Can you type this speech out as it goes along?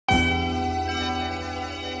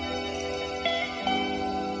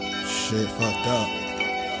shit fucked up.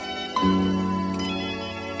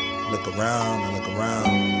 Look around, I look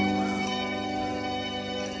around.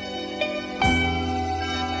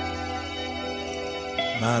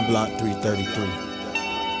 9 block 333.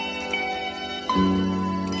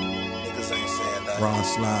 Niggas ain't saying that. Ron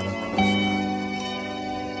Slyda.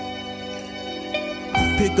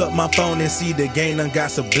 Pick up my phone and see the game done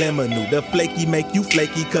got subliminal. The flaky make you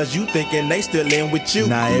flaky cause you thinking they still in with you.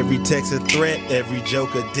 Now every text a threat, every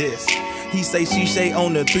joke a diss. He say she say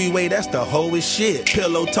on the three-way, that's the hoest shit.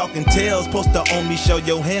 Pillow talking tales, supposed to only show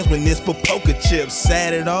your hands when it's for poker chips.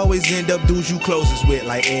 Sad it always end up dudes you closest with.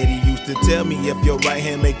 Like Eddie used to tell me, if your right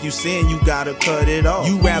hand make you sin, you gotta cut it off.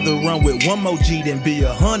 You rather run with one more G than be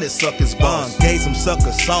 100 suckers bombs. Gave some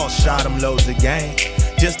sucker sauce, shot them loads of game.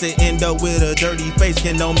 Just to end up with a dirty face,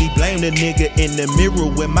 can only blame the nigga in the mirror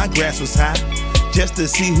when my grass was high. Just to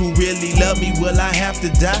see who really love me, will I have to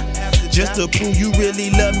die? Just to prove you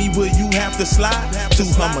really love me, will you have to slide? 2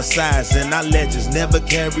 homicides and our legends never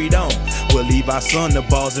carried on. We'll leave our son the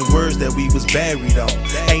balls and words that we was buried on.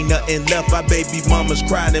 Ain't nothing left, our baby mamas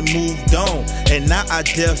cried and moved on. And now our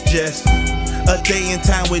death's just a day in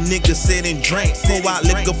time when niggas sit and drink. Pour out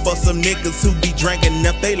liquor for some niggas who be drinking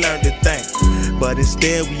if they learn to think. But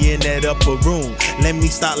instead we in that upper room. Let me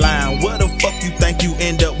stop lying, where the fuck you think you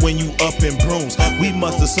end up when you up in brooms? We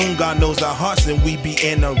must assume God knows our hearts and we be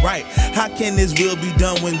in the right. How can this will be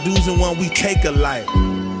done when dudes and when we take a life?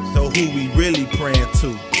 So who we really praying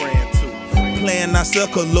to? Playing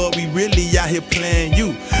ourselves, cause Lord, we really out here playing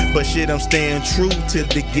you. But shit, I'm staying true to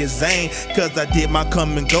the gizane, cause I did my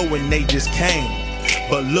come and go and they just came.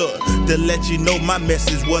 But look, to let you know my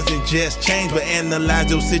message wasn't just change, but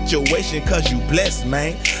analyze your situation cause you blessed,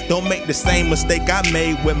 man. Don't make the same mistake I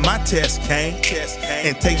made when my test came.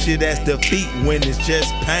 And take shit as defeat when it's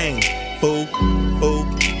just pain. Fool.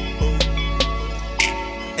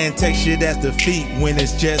 And take shit as defeat when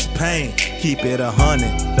it's just pain. Keep it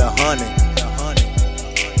 100, the 100.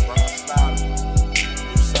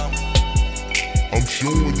 I'm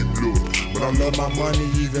showing you love, but I love my money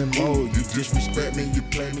even more. You disrespect me, you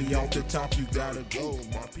play me off the top, you gotta go.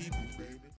 My people.